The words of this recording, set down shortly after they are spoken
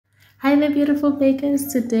Hi there beautiful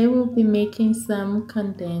bakers, today we'll be making some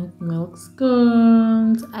condensed milk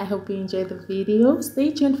scones. I hope you enjoyed the video. Stay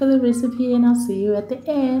tuned for the recipe and I'll see you at the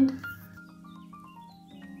end.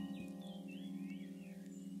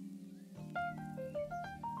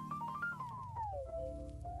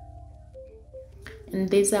 And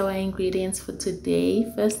these are our ingredients for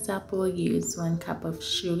today. First up, we'll use 1 cup of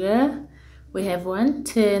sugar. We have 1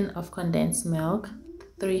 tin of condensed milk,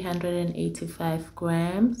 385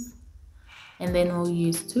 grams. And then we'll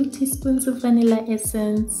use 2 teaspoons of vanilla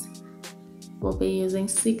essence. We'll be using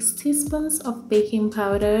 6 teaspoons of baking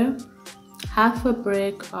powder, half a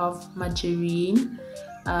brick of margarine.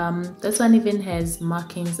 This one even has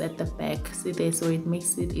markings at the back, see there, so it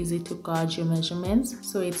makes it easy to gauge your measurements.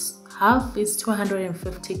 So it's half is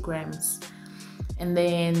 250 grams. And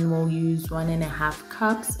then we'll use 1.5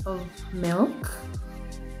 cups of milk.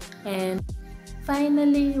 And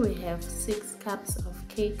finally we have 6 cups of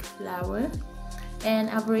cake flour.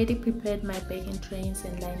 And I've already prepared my baking trays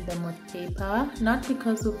and lined them with paper, not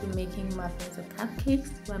because we'll be making muffins or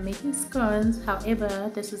cupcakes, we're making scones.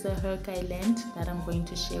 However, this is a herb I learned that I'm going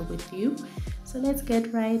to share with you. So let's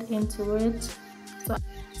get right into it.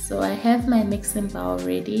 So I have my mixing bowl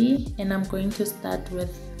ready and I'm going to start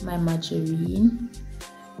with my margarine.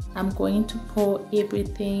 I'm going to pour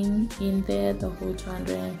everything in there, the whole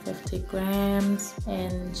 250 grams,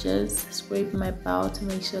 and just scrape my bowl to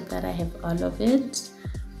make sure that I have all of it.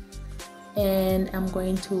 And I'm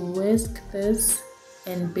going to whisk this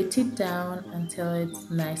and beat it down until it's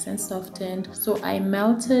nice and softened. So I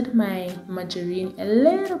melted my margarine a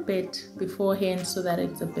little bit beforehand so that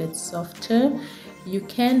it's a bit softer. You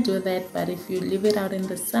can do that, but if you leave it out in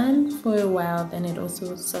the sun for a while, then it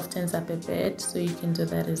also softens up a bit, so you can do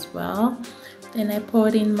that as well. Then I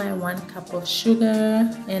poured in my 1 cup of sugar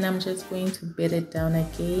and I'm just going to beat it down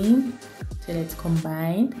again till it's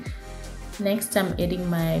combined. Next, I'm adding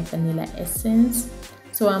my vanilla essence.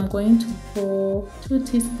 So I'm going to pour 2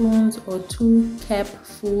 teaspoons or 2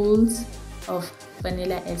 capfuls of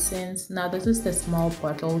vanilla essence. Now this is the small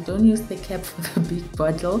bottle, don't use the cap for the big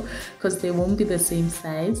bottle because they won't be the same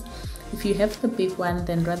size. If you have the big one,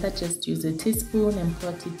 then rather just use a teaspoon and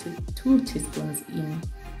pour 2 teaspoons in,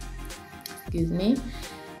 excuse me.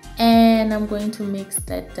 And I'm going to mix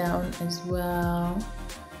that down as well.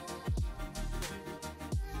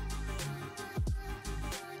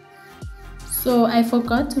 So I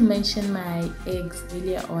forgot to mention my eggs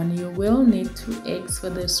earlier on. You will need 2 eggs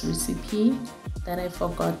for this recipe that I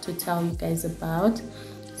forgot to tell you guys about.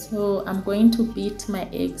 So I'm going to beat my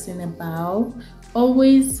eggs in a bowl.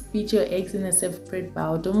 Always beat your eggs in a separate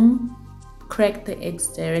bowl. Don't crack the eggs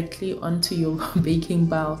directly onto your baking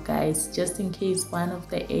bowl, guys, just in case one of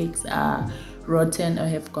the eggs are rotten or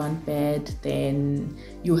have gone bad, then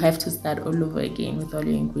you have to start all over again with all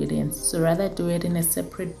your ingredients. So rather do it in a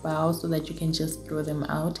separate bowl so that you can just throw them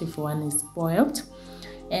out if one is spoiled.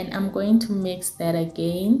 And I'm going to mix that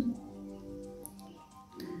again,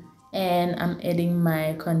 and I'm adding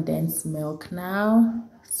my condensed milk now.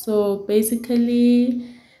 So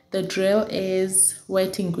basically the drill is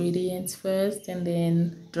wet ingredients first and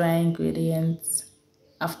then dry ingredients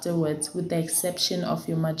afterwards, with the exception of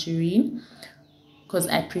your margarine, because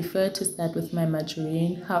I prefer to start with my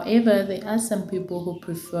margarine. However, there are some people who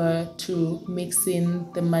prefer to mix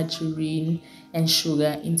in the margarine and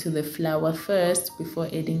sugar into the flour first before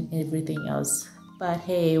adding everything else. But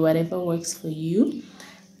hey, whatever works for you.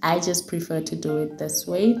 I just prefer to do it this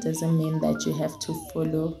way. It doesn't mean that you have to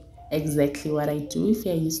follow exactly what I do if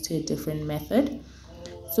you're used to a different method.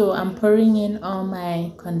 So I'm pouring in all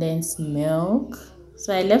my condensed milk.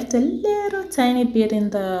 So I left a little tiny bit in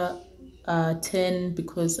the tin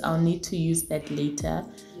because I'll need to use that later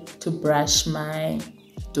to brush my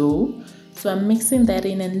dough. So I'm mixing that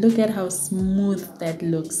in and look at how smooth that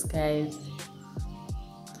looks, guys.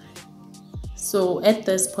 So at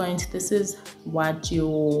this point, this is what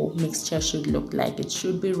your mixture should look like. It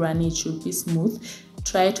should be runny, it should be smooth.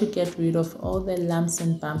 Try to get rid of all the lumps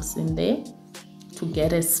and bumps in there to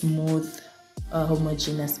get a smooth,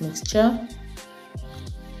 homogeneous mixture.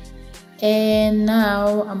 And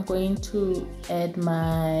now I'm going to add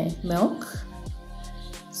my milk.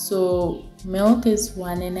 So milk is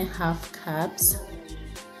 1.5 cups.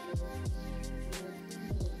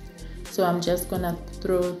 So I'm just gonna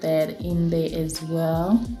throw that in there as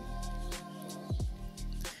well.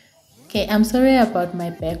 Okay, I'm sorry about my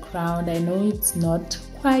background. I know it's not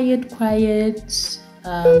quiet.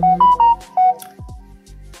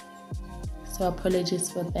 So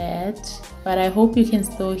apologies for that, but I hope you can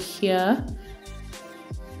still hear.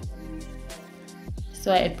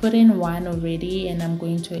 So I put in 1 already and I'm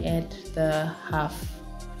going to add the half.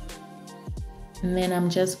 And then I'm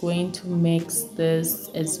just going to mix this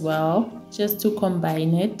as well, just to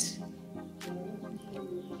combine it.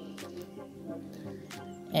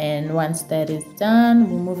 And once that is done,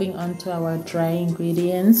 we're moving on to our dry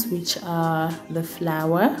ingredients, which are the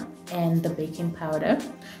flour and the baking powder.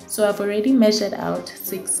 So I've already measured out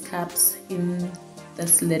 6 cups in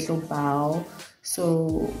this little bowl.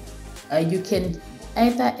 So you can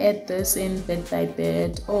either add this in bit by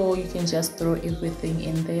bit, or you can just throw everything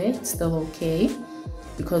in there. It's still okay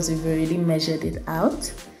because we've already measured it out.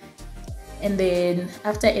 And then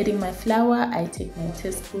after adding my flour, I take my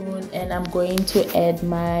teaspoon and I'm going to add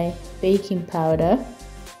my baking powder.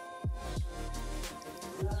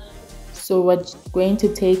 So we're going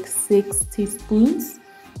to take 6 teaspoons.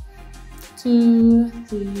 2,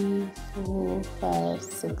 3, 4, 5,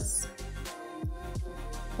 6.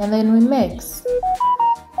 And then we mix.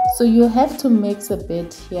 So you have to mix a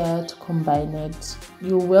bit here to combine it.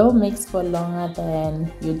 You will mix for longer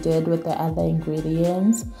than you did with the other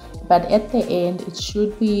ingredients, but at the end it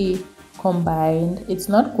should be combined. It's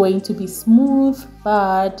not going to be smooth,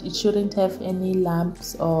 but it shouldn't have any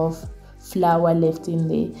lumps of flour left in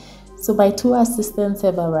there. So my 2 assistants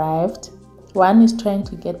have arrived. One is trying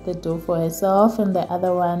to get the dough for herself and the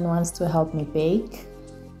other one wants to help me bake.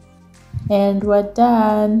 And we're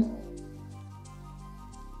done.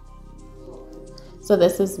 So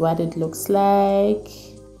this is what it looks like.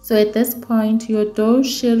 So at this point, your dough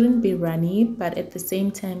shouldn't be runny, but at the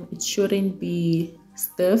same time, it shouldn't be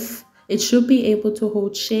stiff. It should be able to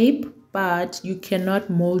hold shape, but you cannot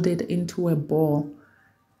mold it into a ball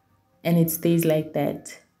and it stays like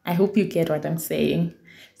that. I hope you get what I'm saying.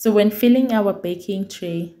 So when filling our baking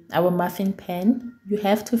tray, our muffin pan, you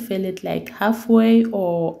have to fill it like halfway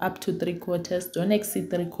or up to 3/4. Don't exceed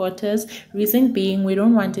 3/4. Reason being, we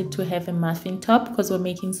don't want it to have a muffin top because we're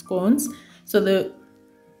making scones. So the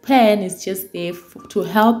pan is just there to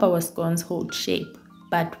help our scones hold shape,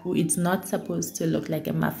 but it's not supposed to look like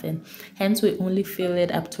a muffin. Hence, we only fill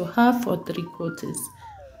it up to half or 3/4.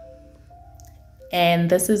 And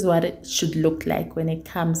this is what it should look like when it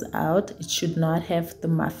comes out. It should not have the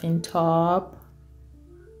muffin top.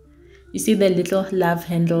 You see the little love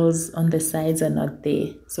handles on the sides are not there,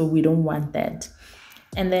 so we don't want that.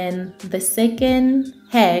 And then the second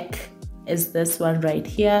hack is this one right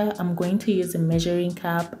here. I'm going to use a measuring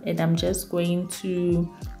cup and I'm just going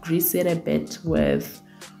to grease it a bit with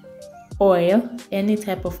oil, any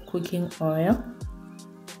type of cooking oil,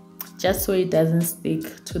 just so it doesn't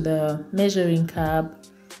stick to the measuring cup.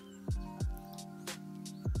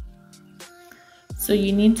 So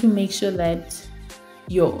you need to make sure that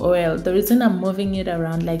your oil, the reason I'm moving it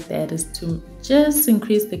around like that is to just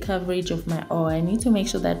increase the coverage of my oil. I need to make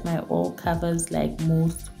sure that my oil covers like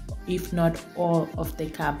most, if not all, of the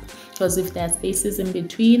cup, because if there are spaces in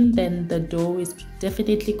between, then the dough is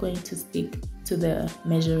definitely going to stick to the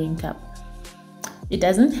measuring cup. It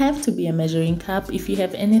doesn't have to be a measuring cup. If you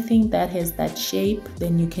have anything that has that shape,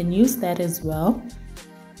 then you can use that as well.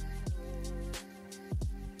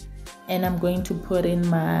 And I'm going to put in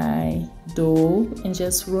my dough and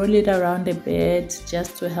just roll it around a bit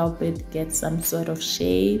just to help it get some sort of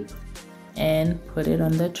shape, and put it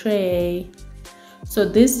on the tray. So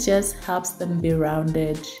this just helps them be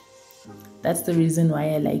rounded. That's the reason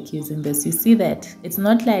why I like using this. You see that it's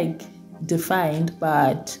not like defined,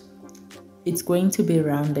 but it's going to be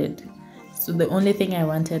rounded. So the only thing I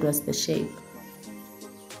wanted was the shape.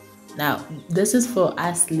 Now, this is for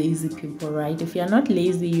us lazy people, right? If you're not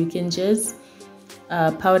lazy, you can just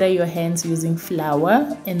powder your hands using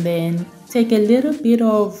flour and then take a little bit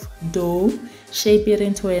of dough, shape it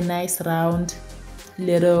into a nice round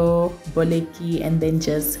little boleki, and then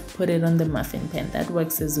just put it on the muffin pan. That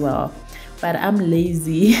works as well. But I'm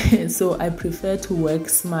lazy, so I prefer to work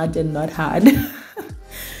smart and not hard.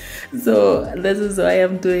 So this is why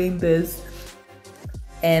I'm doing this,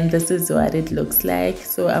 and this is what it looks like.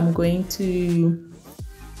 So I'm going to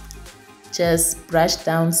just brush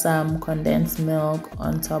down some condensed milk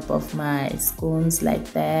on top of my scones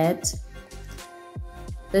like that.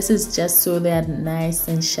 This is just so they're nice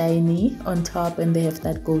and shiny on top and they have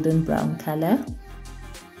that golden brown color.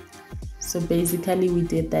 So basically we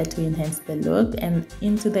did that to enhance the look, and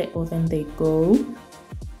into the oven they go.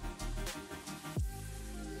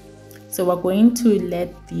 So we're going to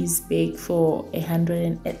let these bake for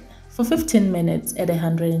 15 minutes at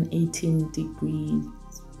 118 degrees.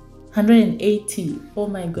 180. Oh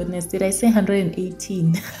my goodness, did I say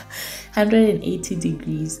 118? 180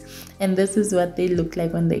 degrees. And this is what they look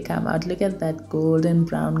like when they come out. Look at that golden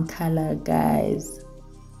brown color, guys.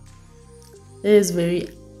 It is very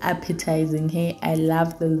appetizing. Hey, I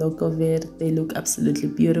love the look of it. They look absolutely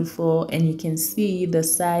beautiful, and you can see the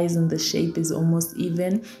size and the shape is almost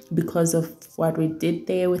even because of what we did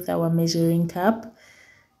there with our measuring cup.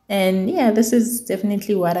 And yeah, this is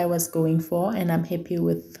definitely what I was going for, and I'm happy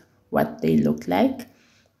with what they look like.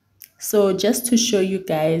 So just to show you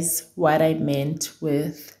guys what I meant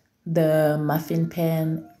with the muffin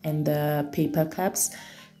pan and the paper cups,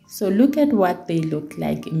 so look at what they look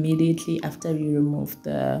like immediately after you remove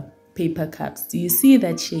the paper cups. Do you see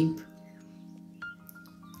that shape?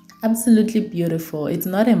 Absolutely beautiful. It's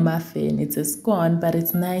not a muffin, it's a scone, but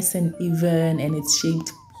it's nice and even and it's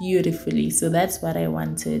shaped beautifully. So that's what I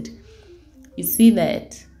wanted. You see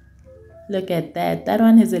that? Look at that. That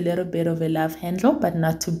one has a little bit of a love handle, but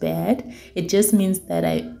not too bad. It just means that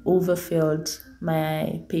I overfilled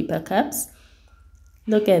my paper cups.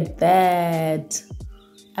 Look at that.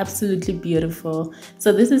 Absolutely beautiful.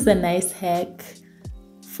 So this is a nice hack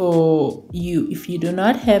for you. If you do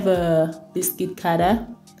not have a biscuit cutter,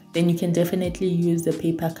 then you can definitely use the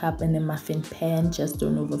paper cup and a muffin pan. Just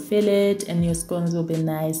don't overfill it, and your scones will be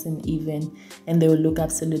nice and even, and they will look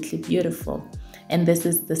absolutely beautiful. And this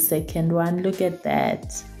is the second one. Look at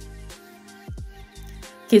that.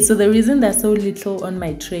 Okay, so the reason there's so little on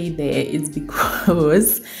my tray there is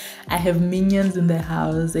because I have minions in the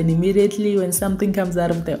house, and immediately when something comes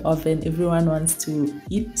out of the oven, everyone wants to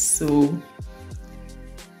eat. So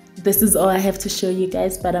this is all I have to show you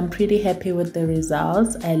guys, but I'm pretty happy with the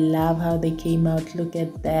results. I love how they came out. Look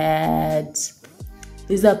at that.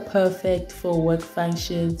 These are perfect for work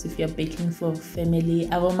functions, if you're baking for family,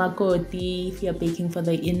 avomakoti, if you're baking for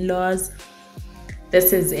the in-laws.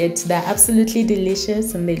 This is it. They're absolutely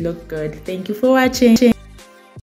delicious and they look good. Thank you for watching.